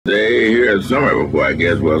read some of it before, I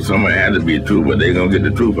guess. Well, some of it had to be true, but they're going to get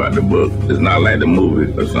the truth out the book. It's not like the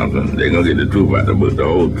movie or something. They're going to get the truth out the book, the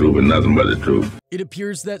whole truth and nothing but the truth. It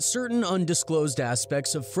appears that certain undisclosed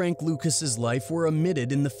aspects of Frank Lucas's life were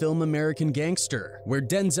omitted in the film American Gangster, where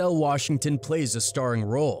Denzel Washington plays a starring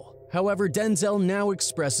role. However, Denzel now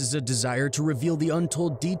expresses a desire to reveal the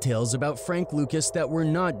untold details about Frank Lucas that were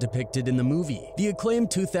not depicted in the movie. The acclaimed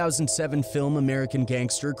 2007 film American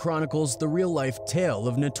Gangster chronicles the real-life tale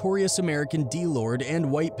of notorious American D-Lord and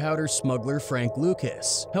white powder smuggler Frank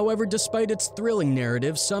Lucas. However, despite its thrilling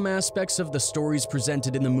narrative, some aspects of the stories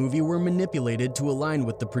presented in the movie were manipulated to align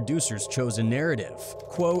with the producer's chosen narrative.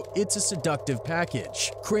 Quote, "It's a seductive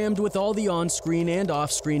package, crammed with all the on-screen and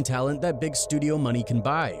off-screen talent that big studio money can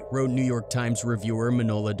buy," wrote New York Times reviewer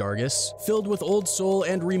Manola Dargis, "filled with old soul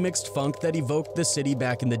and remixed funk that evoked the city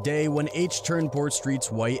back in the day when H turned poor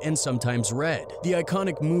streets white and sometimes red." The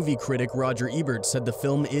iconic movie critic Roger Ebert said the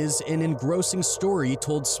film is an engrossing story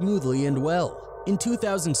told smoothly and well. In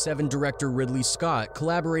 2007, director Ridley Scott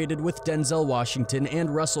collaborated with Denzel Washington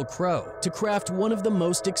and Russell Crowe to craft one of the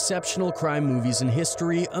most exceptional crime movies in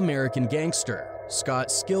history, American Gangster.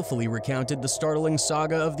 Scott skillfully recounted the startling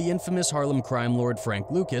saga of the infamous Harlem crime lord Frank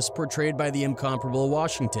Lucas, portrayed by the incomparable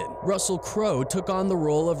Washington. Russell Crowe took on the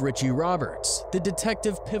role of Richie Roberts, the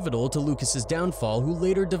detective pivotal to Lucas's downfall, who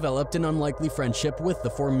later developed an unlikely friendship with the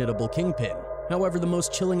formidable Kingpin. However, the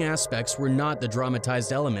most chilling aspects were not the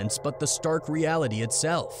dramatized elements, but the stark reality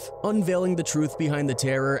itself. Unveiling the truth behind the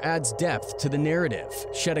terror adds depth to the narrative,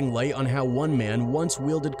 shedding light on how one man once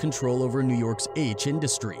wielded control over New York's H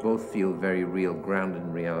industry. Both feel very real, grounded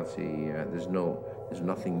in reality. There's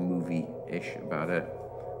nothing movie-ish about it.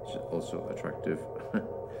 It's also attractive.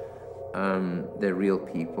 They're real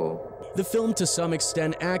people. The film, to some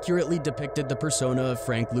extent, accurately depicted the persona of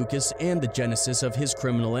Frank Lucas and the genesis of his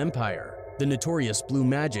criminal empire. The notorious blue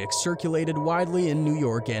magic circulated widely in New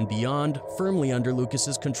York and beyond, firmly under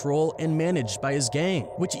Lucas's control and managed by his gang,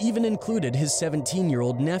 which even included his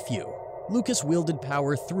 17-year-old nephew. Lucas wielded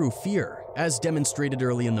power through fear, as demonstrated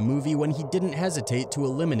early in the movie when he didn't hesitate to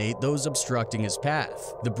eliminate those obstructing his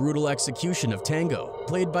path. The brutal execution of Tango,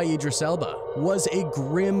 played by Idris Elba, was a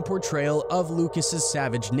grim portrayal of Lucas's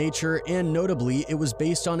savage nature, and notably, it was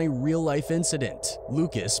based on a real-life incident.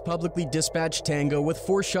 Lucas publicly dispatched Tango with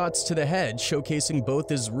 4 shots to the head, showcasing both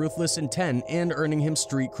his ruthless intent and earning him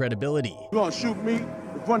street credibility. You gonna shoot me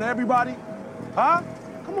in front of everybody? Huh?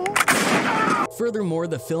 Come on. Furthermore,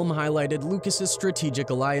 the film highlighted Lucas's strategic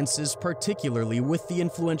alliances, particularly with the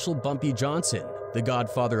influential Bumpy Johnson, the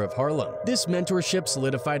godfather of Harlem. This mentorship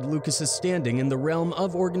solidified Lucas's standing in the realm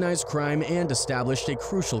of organized crime and established a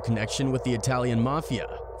crucial connection with the Italian mafia.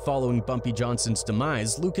 Following Bumpy Johnson's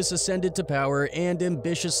demise, Lucas ascended to power and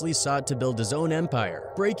ambitiously sought to build his own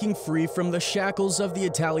empire, breaking free from the shackles of the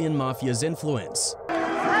Italian mafia's influence.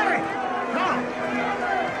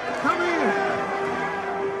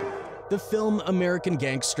 The film American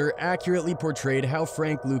Gangster accurately portrayed how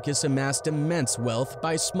Frank Lucas amassed immense wealth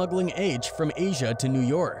by smuggling H from Asia to New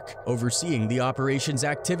York, overseeing the operation's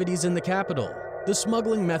activities in the capital. The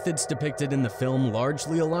smuggling methods depicted in the film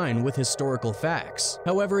largely align with historical facts.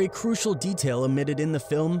 However, a crucial detail omitted in the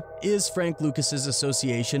film is Frank Lucas's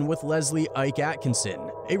association with Leslie Ike Atkinson,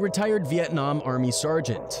 a retired Vietnam Army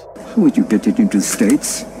sergeant. Would you get it into the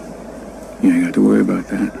States? You ain't got to worry about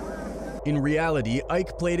that. In reality,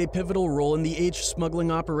 Ike played a pivotal role in the H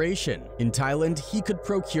smuggling operation. In Thailand, he could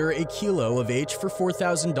procure a kilo of H for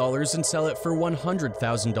 $4,000 and sell it for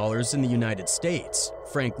 $100,000 in the United States.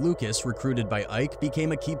 Frank Lucas, recruited by Ike,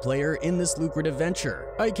 became a key player in this lucrative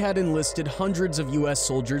venture. Ike had enlisted hundreds of U.S.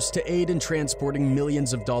 soldiers to aid in transporting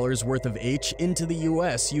millions of dollars worth of H into the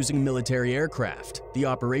U.S. using military aircraft. The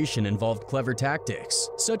operation involved clever tactics,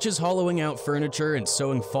 such as hollowing out furniture and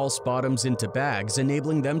sewing false bottoms into bags,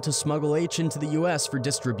 enabling them to smuggle H into the U.S. for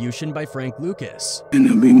distribution by Frank Lucas. And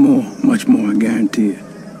there'll be more, much more, I guarantee it.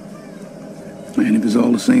 And if it's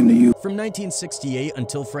all the same to you. From 1968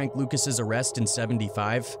 until Frank Lucas's arrest in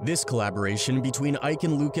 '75, this collaboration between Ike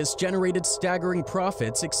and Lucas generated staggering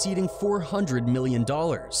profits exceeding $400 million.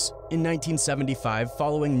 In 1975,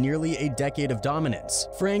 following nearly a decade of dominance,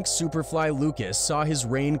 Frank "Superfly" Lucas saw his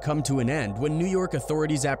reign come to an end when New York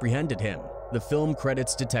authorities apprehended him. The film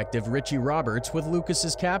credits detective Richie Roberts with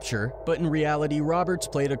Lucas's capture, but in reality, Roberts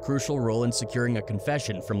played a crucial role in securing a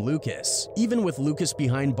confession from Lucas. Even with Lucas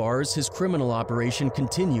behind bars, his criminal operation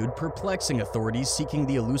continued, perplexing authorities seeking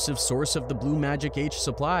the elusive source of the blue magic H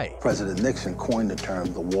supply. President Nixon coined the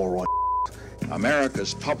term the war on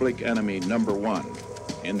America's public enemy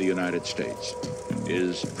 #1 in the United States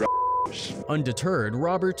is drug. force. Undeterred,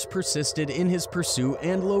 Roberts persisted in his pursuit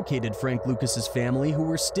and located Frank Lucas's family, who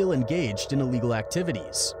were still engaged in illegal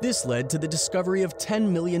activities. This led to the discovery of $10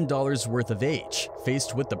 million worth of H.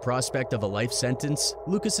 Faced with the prospect of a life sentence,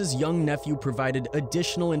 Lucas's young nephew provided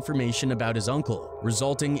additional information about his uncle,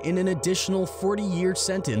 resulting in an additional 40-year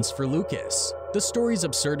sentence for Lucas. The story's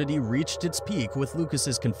absurdity reached its peak with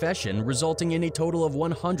Lucas's confession, resulting in a total of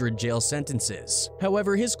 100 jail sentences.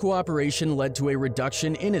 However, his cooperation led to a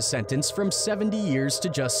reduction in his sentence from 70 years to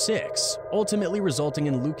just 6, ultimately resulting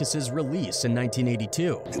in Lucas's release in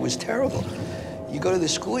 1982. It was terrible. You go to the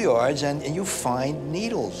schoolyards and you find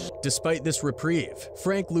needles. Despite this reprieve,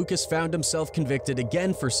 Frank Lucas found himself convicted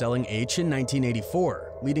again for selling H in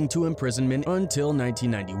 1984, leading to imprisonment until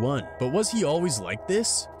 1991. But was he always like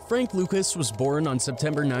this? Frank Lucas was born on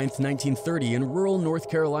September 9, 1930 in rural North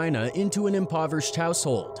Carolina into an impoverished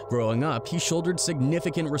household. Growing up, he shouldered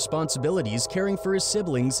significant responsibilities caring for his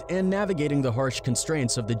siblings and navigating the harsh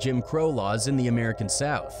constraints of the Jim Crow laws in the American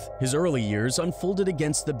South. His early years unfolded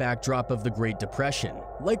against the backdrop of the Great Depression,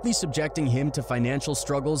 likely subjecting him to financial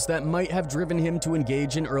struggles that might have driven him to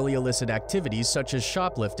engage in early illicit activities such as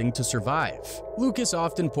shoplifting to survive. Lucas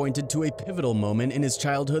often pointed to a pivotal moment in his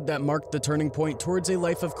childhood that marked the turning point towards a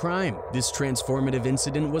life of crime. This transformative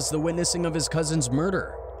incident was the witnessing of his cousin's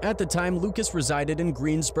murder. At the time, Lucas resided in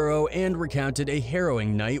Greensboro and recounted a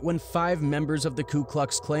harrowing night when 5 members of the Ku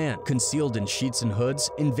Klux Klan, concealed in sheets and hoods,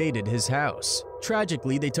 invaded his house.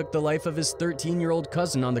 Tragically, they took the life of his 13-year-old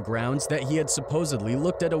cousin on the grounds that he had supposedly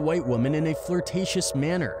looked at a white woman in a flirtatious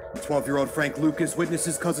manner. 12-year-old Frank Lucas witnessed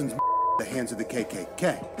his cousin's at the hands of the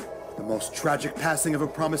KKK. The most tragic passing of a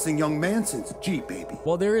promising young man since G-Baby.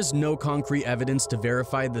 While there is no concrete evidence to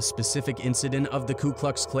verify the specific incident of the Ku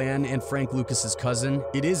Klux Klan and Frank Lucas's cousin,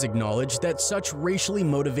 it is acknowledged that such racially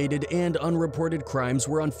motivated and unreported crimes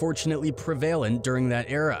were unfortunately prevalent during that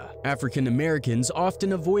era. African Americans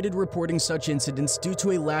often avoided reporting such incidents due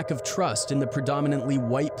to a lack of trust in the predominantly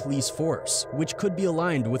white police force, which could be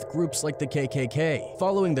aligned with groups like the KKK.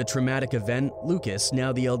 Following the traumatic event, Lucas,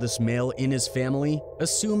 now the eldest male in his family,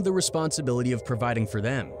 assumed the responsibility of providing for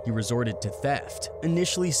them. He resorted to theft,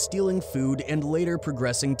 initially stealing food and later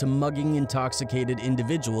progressing to mugging intoxicated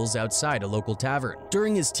individuals outside a local tavern.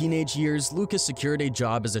 During his teenage years, Lucas secured a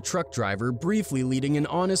job as a truck driver, briefly leading an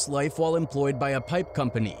honest life while employed by a pipe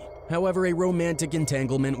company. However, a romantic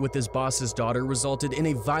entanglement with his boss's daughter resulted in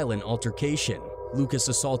a violent altercation. Lucas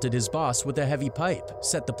assaulted his boss with a heavy pipe,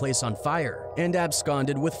 set the place on fire, and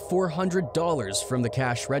absconded with $400 from the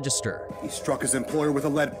cash register. He struck his employer with a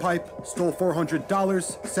lead pipe, stole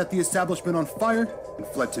 $400, set the establishment on fire, and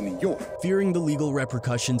fled to New York. Fearing the legal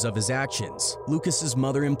repercussions of his actions, Lucas's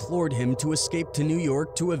mother implored him to escape to New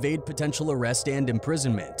York to evade potential arrest and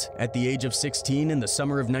imprisonment. At the age of 16 in the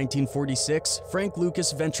summer of 1946, Frank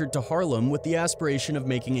Lucas ventured to Harlem with the aspiration of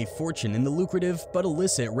making a fortune in the lucrative but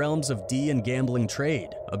illicit realms of and gambling trade.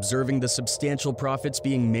 Observing the substantial profits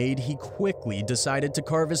being made, he quickly decided to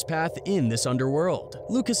carve his path in this underworld.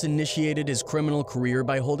 Lucas initiated his criminal career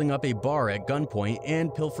by holding up a bar at gunpoint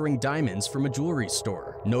and pilfering diamonds from a jewelry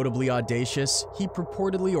store. Notably audacious, he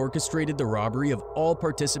purportedly orchestrated the robbery of all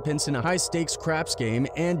participants in a high-stakes craps game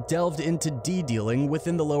and delved into dealing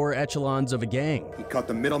within the lower echelons of a gang. He cut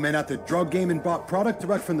the middleman at the drug game and bought product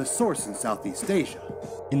direct from the source in Southeast Asia.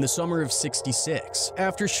 In the summer of '66,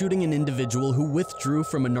 after shooting an individual who withdrew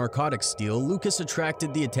from a narcotics deal, Lucas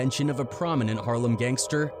attracted the attention of a prominent Harlem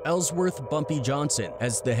gangster, Ellsworth "Bumpy" Johnson.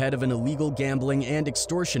 As the head of an illegal gambling and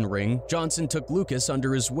extortion ring, Johnson took Lucas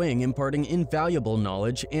under his wing, imparting invaluable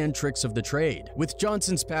knowledge and tricks of the trade. With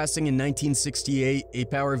Johnson's passing in 1968, a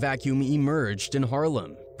power vacuum emerged in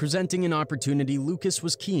Harlem, presenting an opportunity Lucas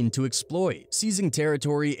was keen to exploit. Seizing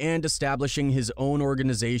territory and establishing his own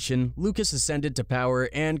organization, Lucas ascended to power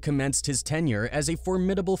and commenced his tenure as a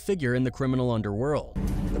formidable figure in the criminal underworld.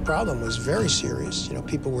 The problem was very serious. You know,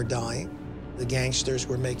 people were dying. The gangsters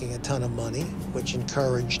were making a ton of money, which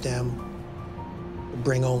encouraged them to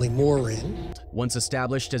bring only more in. Once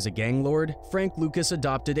established as a gang lord, Frank Lucas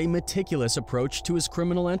adopted a meticulous approach to his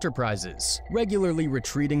criminal enterprises. Regularly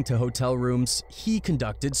retreating to hotel rooms, he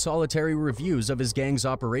conducted solitary reviews of his gang's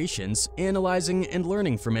operations, analyzing and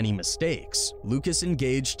learning from any mistakes. Lucas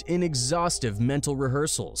engaged in exhaustive mental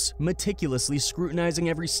rehearsals, meticulously scrutinizing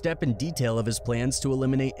every step and detail of his plans to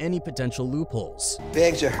eliminate any potential loopholes.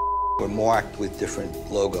 Bags of were marked with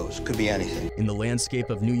different logos. Could be anything. In the landscape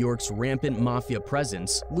of New York's rampant mafia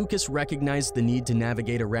presence, Lucas recognized the need to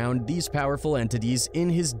navigate around these powerful entities in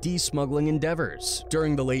his de-smuggling endeavors.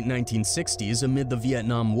 During the late 1960s, amid the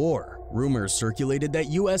Vietnam War, rumors circulated that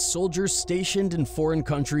U.S. soldiers stationed in foreign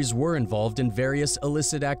countries were involved in various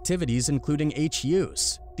illicit activities, including H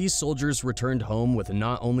use. these soldiers returned home with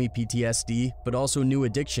not only PTSD, but also new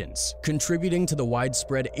addictions, contributing to the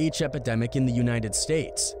widespread H epidemic in the United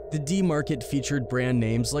States. The D market featured brand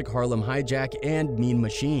names like Harlem Hijack and Mean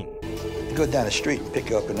Machine. You go down the street and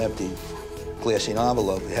pick up an empty glassine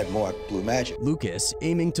envelope that had marked Blue Magic. Lucas,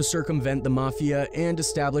 aiming to circumvent the mafia and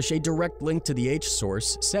establish a direct link to the H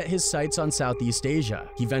source, set his sights on Southeast Asia.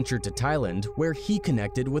 He ventured to Thailand, where he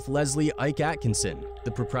connected with Leslie Ike Atkinson,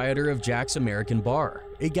 the proprietor of Jack's American Bar,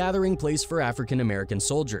 a gathering place for African-American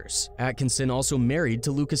soldiers. Atkinson also married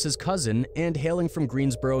to Lucas's cousin, and hailing from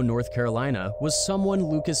Greensboro, North Carolina, was someone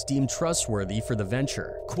Lucas deemed trustworthy for the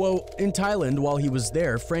venture. Quote, "In Thailand, while he was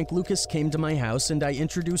there, Frank Lucas came to my house and I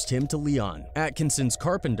introduced him to Leon, Atkinson's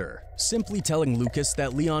carpenter, simply telling Lucas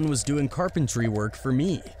that Leon was doing carpentry work for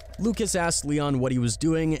me. Lucas asked Leon what he was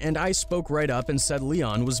doing, and I spoke right up and said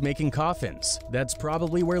Leon was making coffins. That's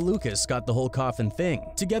probably where Lucas got the whole coffin thing."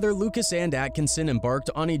 Together, Lucas and Atkinson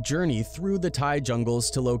embarked on a journey through the Thai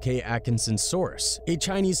jungles to locate Atkinson's source, a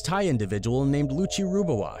Chinese Thai individual named Luchi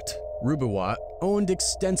Rubawat. Rubawat owned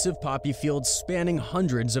extensive poppy fields spanning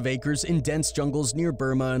hundreds of acres in dense jungles near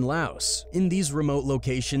Burma and Laos. In these remote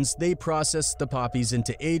locations, they processed the poppies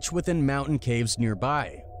into H within mountain caves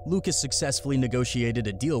nearby. Lucas successfully negotiated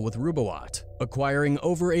a deal with Rubawat, acquiring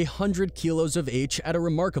over 100 kilos of H at a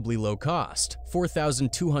remarkably low cost,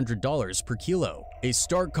 $4,200 per kilo, a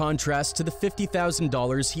stark contrast to the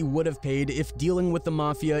 $50,000 he would have paid if dealing with the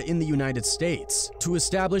mafia in the United States. To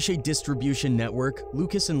establish a distribution network,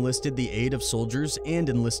 Lucas enlisted the aid of soldiers and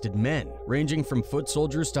enlisted men, ranging from foot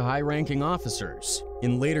soldiers to high-ranking officers.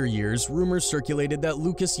 In later years, rumors circulated that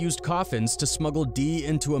Lucas used coffins to smuggle D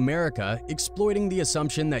into America, exploiting the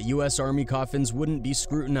assumption that U.S. Army coffins wouldn't be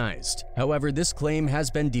scrutinized. However, this claim has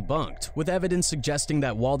been debunked, with evidence suggesting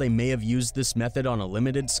that while they may have used this method on a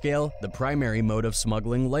limited scale, the primary mode of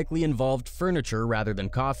smuggling likely involved furniture rather than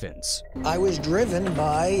coffins. I was driven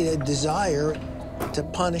by a desire to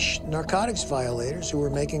punish narcotics violators who were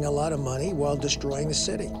making a lot of money while destroying the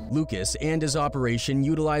city. Lucas and his operation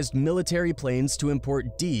utilized military planes to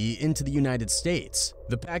import D into the United States.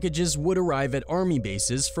 The packages would arrive at army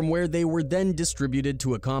bases, from where they were then distributed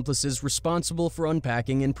to accomplices responsible for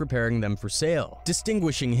unpacking and preparing them for sale.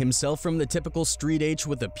 Distinguishing himself from the typical street H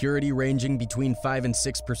with a purity ranging between 5 and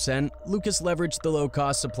 6%, Lucas leveraged the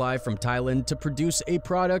low-cost supply from Thailand to produce a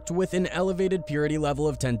product with an elevated purity level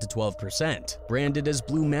of 10 to 12%. Branded as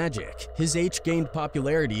Blue Magic, his H gained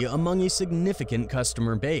popularity among a significant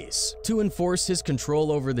customer base. To enforce his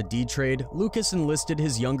control over the D trade, Lucas enlisted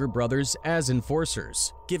his younger brothers as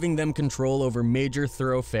enforcers, giving them control over major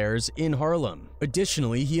thoroughfares in Harlem.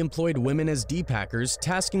 Additionally, he employed women as D-packers,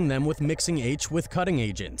 tasking them with mixing H with cutting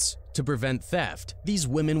agents. To prevent theft, these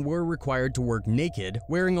women were required to work naked,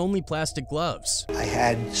 wearing only plastic gloves. I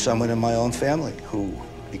had someone in my own family who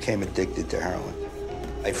became addicted to heroin.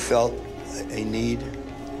 I felt a need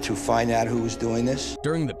to find out who was doing this.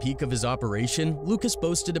 During the peak of his operation, Lucas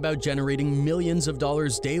boasted about generating millions of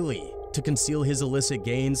dollars daily. To conceal his illicit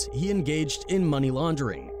gains, he engaged in money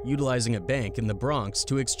laundering, utilizing a bank in the Bronx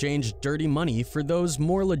to exchange dirty money for those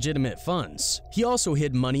more legitimate funds. He also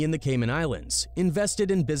hid money in the Cayman Islands,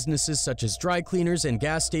 invested in businesses such as dry cleaners and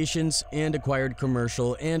gas stations, and acquired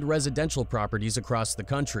commercial and residential properties across the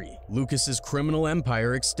country. Lucas's criminal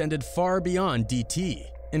empire extended far beyond DT,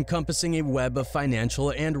 encompassing a web of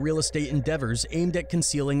financial and real estate endeavors aimed at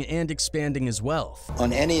concealing and expanding his wealth.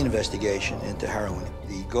 On any investigation into heroin,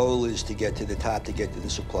 the goal is to get to the top, to get to the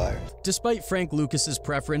suppliers. Despite Frank Lucas's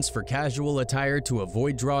preference for casual attire to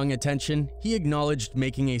avoid drawing attention, he acknowledged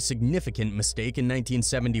making a significant mistake in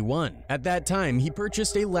 1971. At that time, he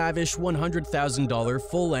purchased a lavish $100,000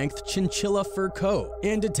 full-length chinchilla fur coat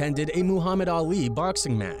and attended a Muhammad Ali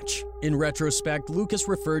boxing match. In retrospect, Lucas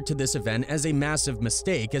referred to this event as a massive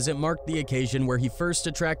mistake, as it marked the occasion where he first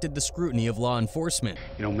attracted the scrutiny of law enforcement.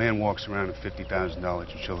 You know, man walks around in $50,000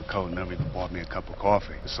 chinchilla coat and never even bought me a cup of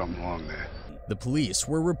coffee. There's something wrong there. The police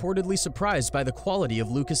were reportedly surprised by the quality of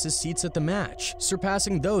Lucas's seats at the match,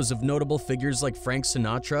 surpassing those of notable figures like Frank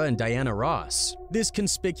Sinatra and Diana Ross. This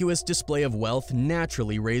conspicuous display of wealth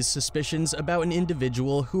naturally raised suspicions about an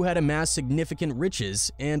individual who had amassed significant riches,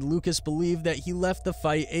 and Lucas believed that he left the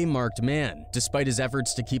fight a marked man. Despite his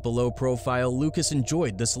efforts to keep a low profile, Lucas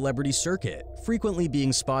enjoyed the celebrity circuit, frequently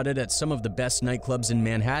being spotted at some of the best nightclubs in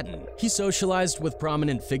Manhattan. He socialized with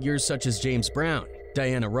prominent figures such as James Brown,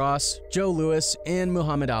 Diana Ross, Joe Louis, and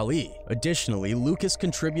Muhammad Ali. Additionally, Lucas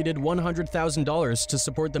contributed $100,000 to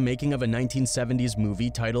support the making of a 1970s movie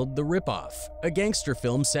titled The Ripoff, a gangster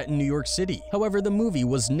film set in New York City. However, the movie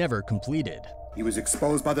was never completed. He was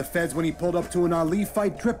exposed by the feds when he pulled up to an Ali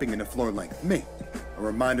fight dripping in a floor length. Me, a A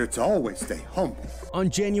reminder to always stay humble. On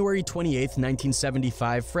January 28,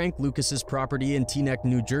 1975, Frank Lucas's property in Teaneck,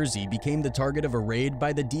 New Jersey became the target of a raid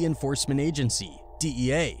by the De-Enforcement Agency,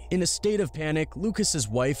 DEA. In a state of panic, Lucas's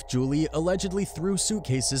wife, Julie, allegedly threw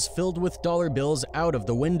suitcases filled with dollar bills out of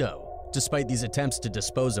the window. Despite these attempts to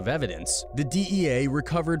dispose of evidence, the DEA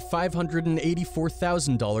recovered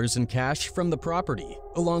 $584,000 in cash from the property,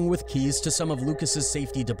 along with keys to some of Lucas's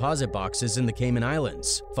safety deposit boxes in the Cayman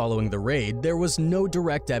Islands. Following the raid, there was no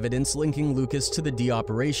direct evidence linking Lucas to the D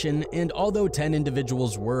operation, and although 10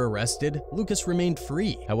 individuals were arrested, Lucas remained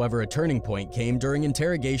free. However, a turning point came during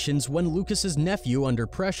interrogations when Lucas's nephew, under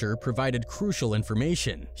pressure, provided crucial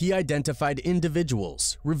information. He identified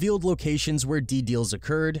individuals, revealed locations where D deals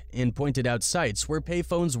occurred, and pointed out sites where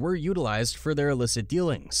payphones were utilized for their illicit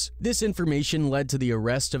dealings. This information led to the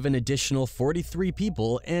arrest of an additional 43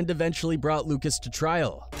 people and eventually brought Lucas to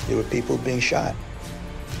trial. There were people being shot.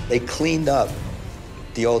 They cleaned up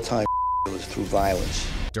the old-time through violence.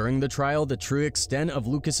 During the trial, the true extent of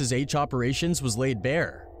Lucas's H operations was laid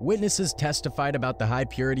bare. Witnesses testified about the high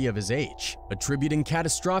purity of his H, attributing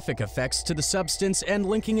catastrophic effects to the substance and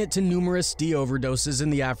linking it to numerous D overdoses in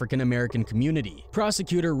the African American community.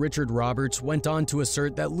 Prosecutor Richard Roberts went on to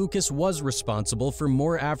assert that Lucas was responsible for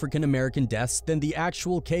more African American deaths than the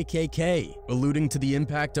actual KKK, alluding to the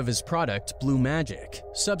impact of his product, Blue Magic.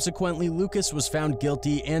 Subsequently, Lucas was found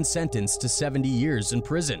guilty and sentenced to 70 years in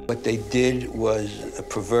prison. What they did was a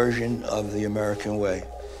perversion of the American way.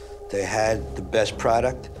 They had the best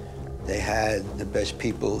product, they had the best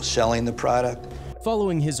people selling the product.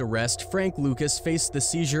 Following his arrest, Frank Lucas faced the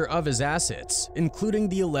seizure of his assets, including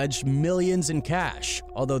the alleged millions in cash,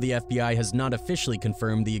 although the FBI has not officially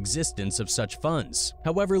confirmed the existence of such funds.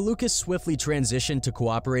 However, Lucas swiftly transitioned to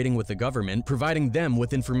cooperating with the government, providing them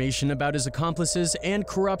with information about his accomplices and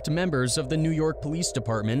corrupt members of the New York Police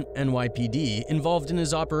Department, NYPD, involved in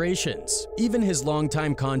his operations. Even his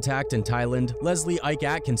longtime contact in Thailand, Leslie Ike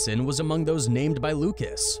Atkinson, was among those named by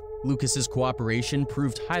Lucas. Lucas's cooperation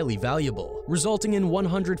proved highly valuable, resulting in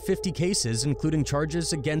 150 cases, including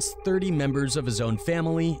charges against 30 members of his own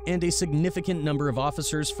family and a significant number of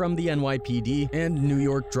officers from the NYPD and New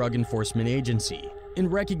York Drug Enforcement Agency. In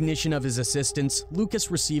recognition of his assistance,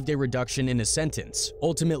 Lucas received a reduction in his sentence,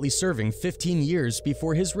 ultimately serving 15 years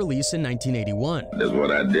before his release in 1981. That's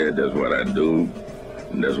what I did, that's what I do.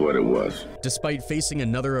 And that's what it was. Despite facing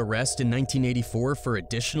another arrest in 1984 for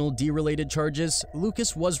additional D-related charges,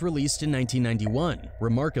 Lucas was released in 1991.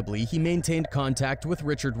 Remarkably, he maintained contact with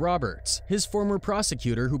Richard Roberts, his former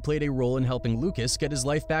prosecutor who played a role in helping Lucas get his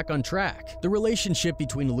life back on track. The relationship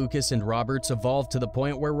between Lucas and Roberts evolved to the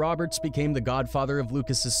point where Roberts became the godfather of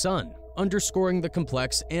Lucas's son, underscoring the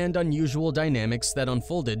complex and unusual dynamics that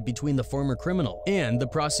unfolded between the former criminal and the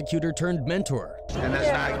prosecutor-turned-mentor. And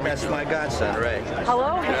that's my godson, Ray.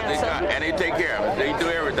 Hello, handsome. And they take care of it. They do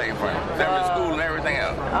everything for him. Send him to school and everything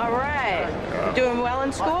else. All right. Doing well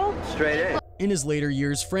in school? Straight A. In his later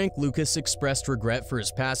years, Frank Lucas expressed regret for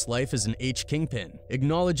his past life as an H kingpin,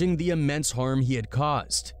 acknowledging the immense harm he had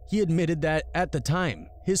caused. He admitted that, at the time,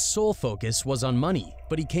 his sole focus was on money,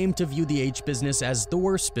 but he came to view the H business as the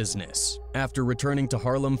worst business. After returning to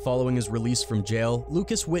Harlem following his release from jail,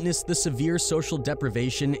 Lucas witnessed the severe social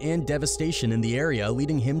deprivation and devastation in the area,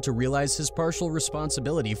 leading him to realize his partial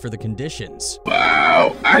responsibility for the conditions.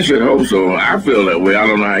 Wow, I should hope so. I feel that way. I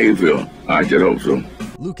don't know how you feel. I should hope so.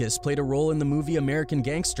 Lucas played a role in the movie American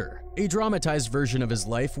Gangster, a dramatized version of his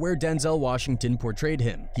life where Denzel Washington portrayed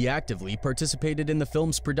him. He actively participated in the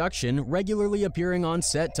film's production, regularly appearing on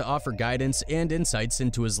set to offer guidance and insights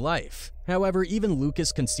into his life. However, even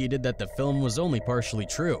Lucas conceded that the film was only partially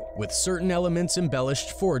true, with certain elements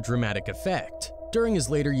embellished for dramatic effect. During his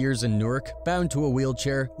later years in Newark, bound to a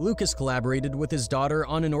wheelchair, Lucas collaborated with his daughter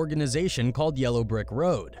on an organization called Yellow Brick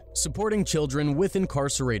Road, supporting children with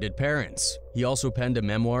incarcerated parents. He also penned a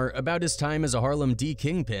memoir about his time as a Harlem D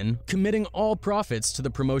kingpin, committing all profits to the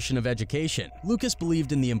promotion of education. Lucas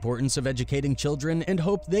believed in the importance of educating children and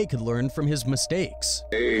hoped they could learn from his mistakes.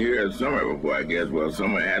 They heard somewhere before, I guess. Well,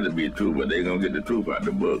 somewhere had to be true, but they're going to get the truth out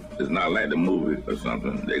the book. It's not like the movie or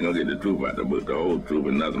something. They're going to get the truth out the book, the whole truth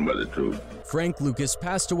and nothing but the truth. Frank Lucas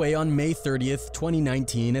passed away on May 30th,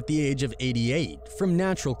 2019 at the age of 88 from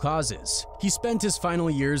natural causes. He spent his final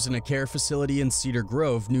years in a care facility in Cedar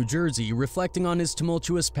Grove, New Jersey, reflecting on his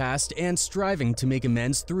tumultuous past and striving to make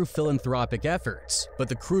amends through philanthropic efforts. But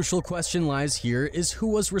the crucial question lies here is who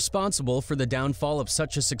was responsible for the downfall of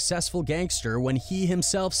such a successful gangster when he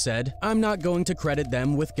himself said, "I'm not going to credit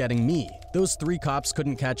them with getting me. Those 3 cops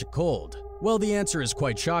couldn't catch a cold." Well, the answer is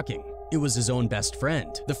quite shocking. It was his own best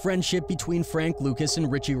friend. The friendship between Frank Lucas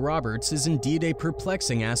and Richie Roberts is indeed a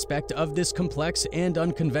perplexing aspect of this complex and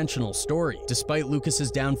unconventional story. Despite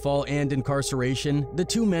Lucas's downfall and incarceration, the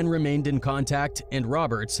two men remained in contact, and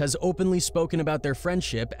Roberts has openly spoken about their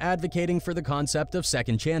friendship, advocating for the concept of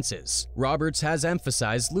second chances. Roberts has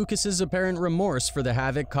emphasized Lucas's apparent remorse for the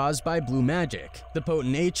havoc caused by blue magic, the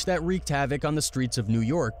potent H that wreaked havoc on the streets of New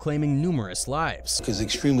York, claiming numerous lives. It's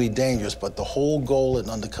extremely dangerous, but the whole goal in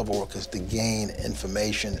undercover work is to gain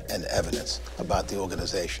information and evidence about the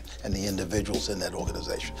organization and the individuals in that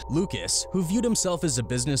organization. Lucas, who viewed himself as a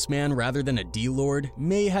businessman rather than a D-Lord,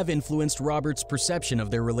 may have influenced Roberts' perception of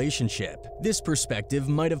their relationship. This perspective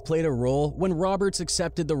might have played a role when Roberts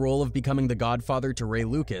accepted the role of becoming the godfather to Ray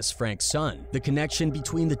Lucas, Frank's son. The connection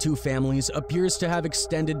between the two families appears to have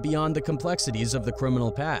extended beyond the complexities of the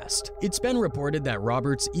criminal past. It's been reported that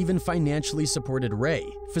Roberts even financially supported Ray,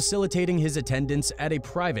 facilitating his attendance at a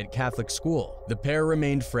private Catholic school. The pair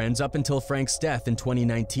remained friends up until Frank's death in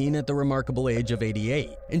 2019 at the remarkable age of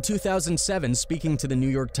 88. In 2007, speaking to the New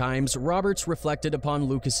York Times, Roberts reflected upon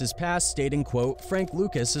Lucas's past, stating, quote, "Frank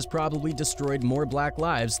Lucas has probably destroyed more black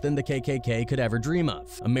lives than the KKK could ever dream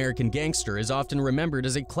of." American Gangster is often remembered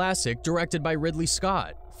as a classic directed by Ridley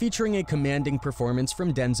Scott, featuring a commanding performance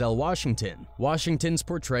from Denzel Washington. Washington's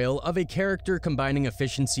portrayal of a character combining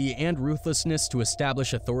efficiency and ruthlessness to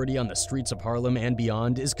establish authority on the streets of Harlem and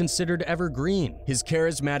beyond is considered evergreen. His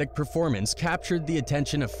charismatic performance captured the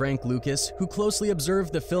attention of Frank Lucas, who closely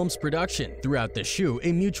observed the film's production. Throughout the shoot,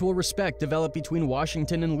 a mutual respect developed between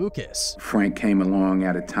Washington and Lucas. Frank came along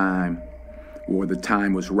at a time, or the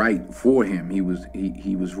time was right for him. He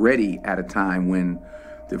was ready at a time when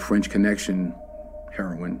the French Connection,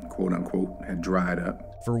 heroin, quote unquote, had dried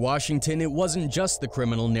up. For Washington, it wasn't just the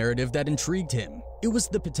criminal narrative that intrigued him. It was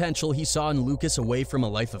the potential he saw in Lucas away from a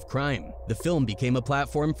life of crime. The film became a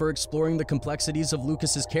platform for exploring the complexities of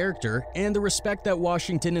Lucas's character, and the respect that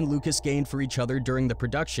Washington and Lucas gained for each other during the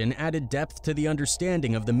production added depth to the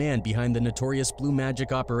understanding of the man behind the notorious blue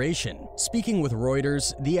magic operation. Speaking with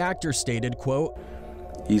Reuters, the actor stated, quote,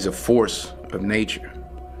 "He's a force of nature.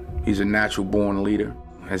 He's a natural-born leader.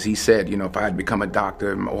 As he said, if I had become a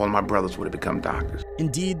doctor, all my brothers would have become doctors."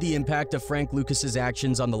 Indeed, the impact of Frank Lucas's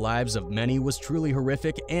actions on the lives of many was truly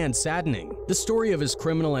horrific and saddening. The story of his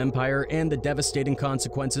criminal empire and the devastating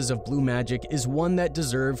consequences of blue magic is one that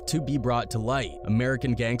deserved to be brought to light.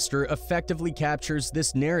 American Gangster effectively captures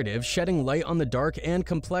this narrative, shedding light on the dark and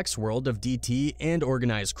complex world of DT and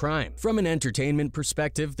organized crime. From an entertainment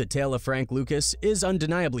perspective, the tale of Frank Lucas is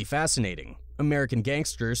undeniably fascinating. American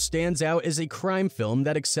Gangster stands out as a crime film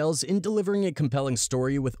that excels in delivering a compelling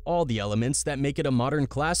story with all the elements that make it a modern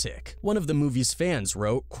classic. One of the movie's fans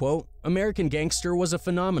wrote, quote, "American Gangster was a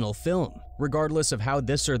phenomenal film. Regardless of how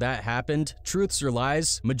this or that happened, truths or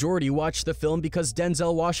lies, majority watched the film because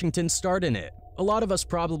Denzel Washington starred in it. A lot of us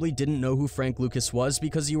probably didn't know who Frank Lucas was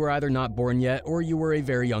because you were either not born yet or you were a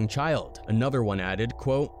very young child." Another one added,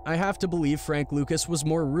 quote, "I have to believe Frank Lucas was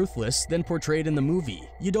more ruthless than portrayed in the movie.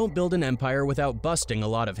 You don't build an empire without busting a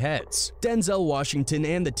lot of heads." Denzel Washington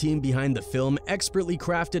and the team behind the film expertly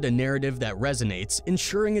crafted a narrative that resonates,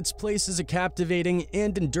 ensuring its place as a captivating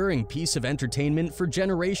and enduring piece of entertainment for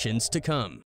generations to come.